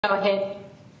Go ahead.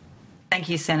 Thank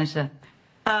you, Senator.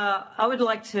 I would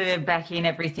like to back in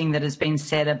everything that has been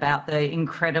said about the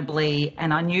incredibly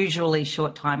and unusually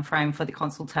short time frame for the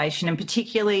consultation, and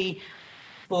particularly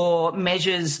for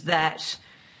measures that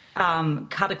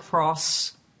cut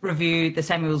across the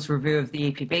Samuels review of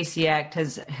the EPBC Act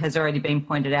has already been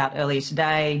pointed out earlier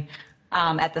today,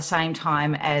 at the same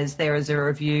time as there is a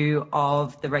review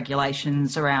of the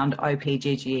regulations around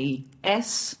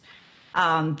OPGGS.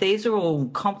 These are all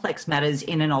complex matters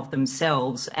in and of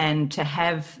themselves, and to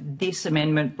have this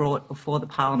amendment brought before the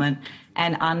Parliament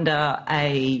and under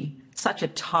such a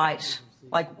tight,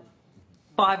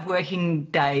 5 working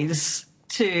days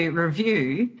to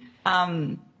review,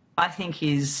 I think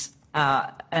is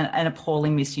an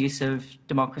appalling misuse of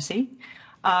democracy.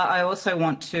 I also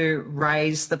want to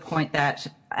raise the point that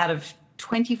out of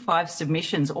 25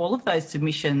 submissions, all of those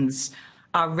submissions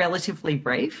are relatively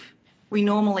brief. We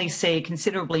normally see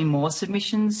considerably more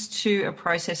submissions to a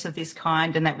process of this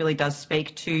kind, and that really does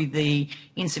speak to the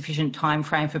insufficient time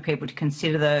frame for people to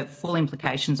consider the full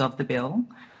implications of the bill.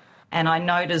 And I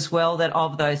note as well that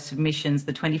of those submissions,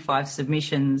 the 25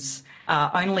 submissions,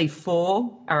 only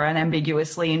 4 are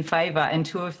unambiguously in favour, and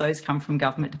 2 of those come from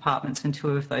government departments and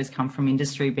 2 of those come from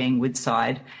industry, being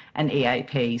Woodside and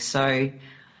EAP. So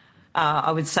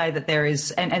I would say that there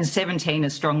is, and 17 are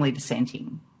strongly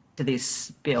dissenting to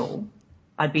this bill.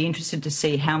 I'd be interested to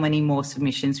see how many more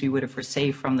submissions we would have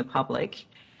received from the public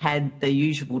had the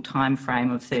usual time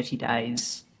frame of 30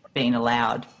 days been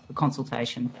allowed for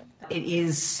consultation. It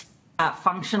is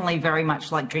functionally very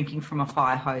much like drinking from a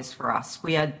fire hose for us.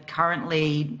 We are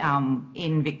currently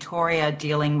in Victoria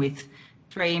dealing with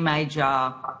 3 major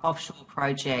offshore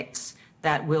projects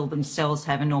that will themselves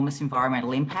have enormous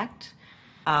environmental impact.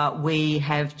 We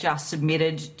have just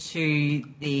submitted to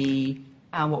the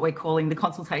what we're calling the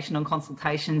consultation on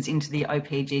consultations into the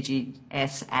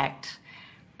OPGGS Act,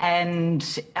 and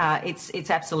it's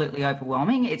absolutely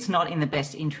overwhelming. It's not in the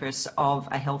best interests of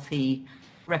a healthy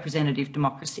representative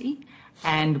democracy,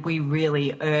 and we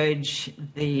really urge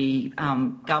the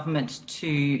government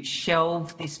to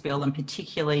shelve this bill, and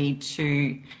particularly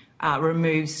to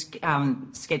remove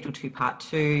Schedule 2 Part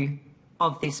 2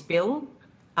 of this bill.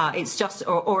 It's just,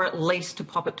 or at least to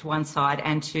pop it to one side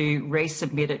and to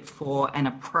resubmit it for an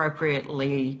appropriate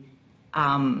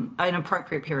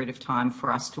period of time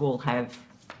for us to all have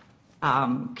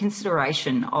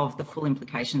consideration of the full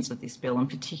implications of this bill, and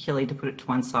particularly to put it to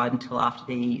one side until after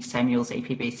the Samuels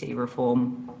EPBC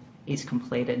reform is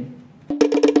completed.